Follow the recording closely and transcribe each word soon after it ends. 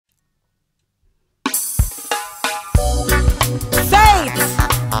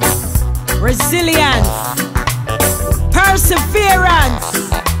resilience, perseverance,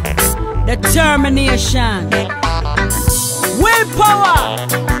 determination, willpower,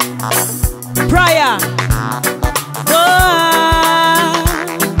 prayer.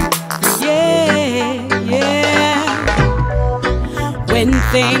 When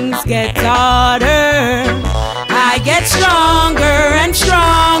things get harder, I get stronger and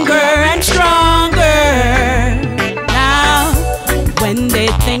stronger and stronger. Now, when they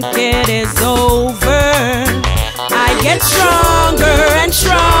think it is over, I get stronger and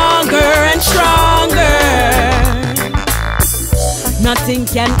stronger and stronger. Nothing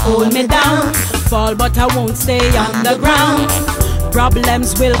can hold me down, fall but I won't stay on the ground.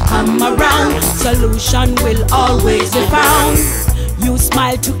 Problems will come around, solution will always be found. You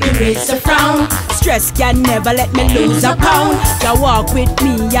smile to erase a frown. Stress can never let me lose a pound. You walk with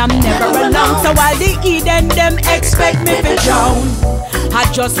me, I'm never alone. So while the Eden them expect me to drown, I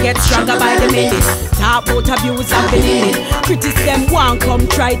just get stronger by the minute. Talk about abuse, I've been in it. Critics them want come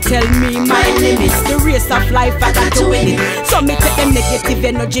try tell me my limits. The race of life I got to win it. So me take them negative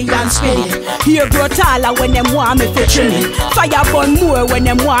energy and spin it. Here grow taller when them want me to trim it. Fire burn more when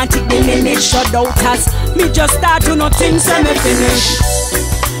them want it diminish. Shut out us, me just start to know things and me finish.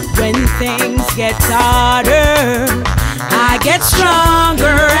 When things get harder, I get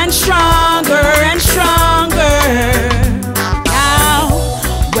stronger and stronger and stronger. Now,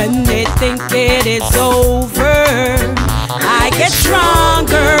 when they think it is over, I get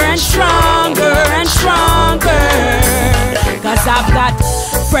stronger and stronger and stronger. Cause I've got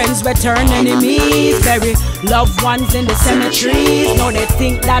friends with turn enemies, bury loved ones in the cemeteries. Now they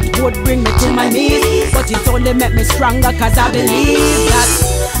think that would bring me to my knees, but it only make me stronger cause I believe that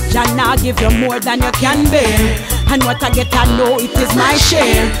Jah now give you more than you can bear. And what I get I know it is my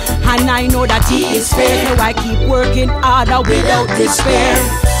share. And I know that He is fair, so I keep working harder without despair.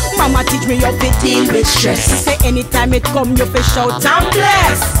 Mama teach me how to deal with stress. She say anytime it come you fi shout I'm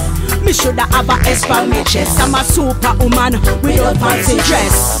blessed. Me shoulda have a S for me chest. I'm a superwoman without fancy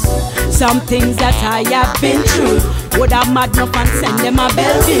dress. Some things that I have been through would have mad enough and send them a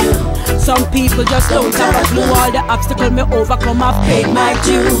Bellevue. Some people just don't have a clue. All the obstacles me overcome, I've paid my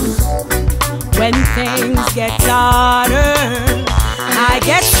dues. When things get harder, I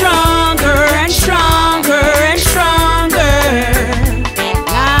get stronger and stronger and stronger.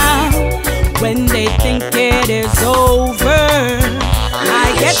 Now, when they think it is over,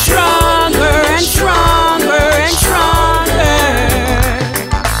 I get stronger and stronger and stronger.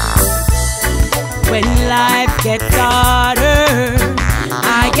 When life gets harder,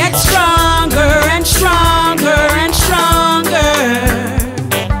 I get stronger and stronger and stronger.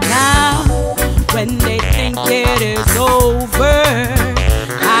 Now, when they think it is over,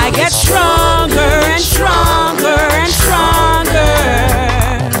 I get stronger and stronger and stronger.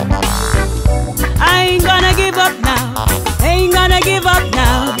 I ain't gonna give up now, ain't gonna give up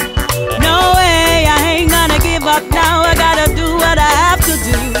now. No way, I ain't gonna give up now. I gotta do what I have to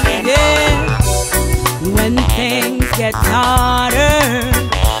do, yeah. When things get harder,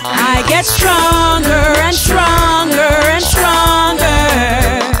 I get stronger and stronger.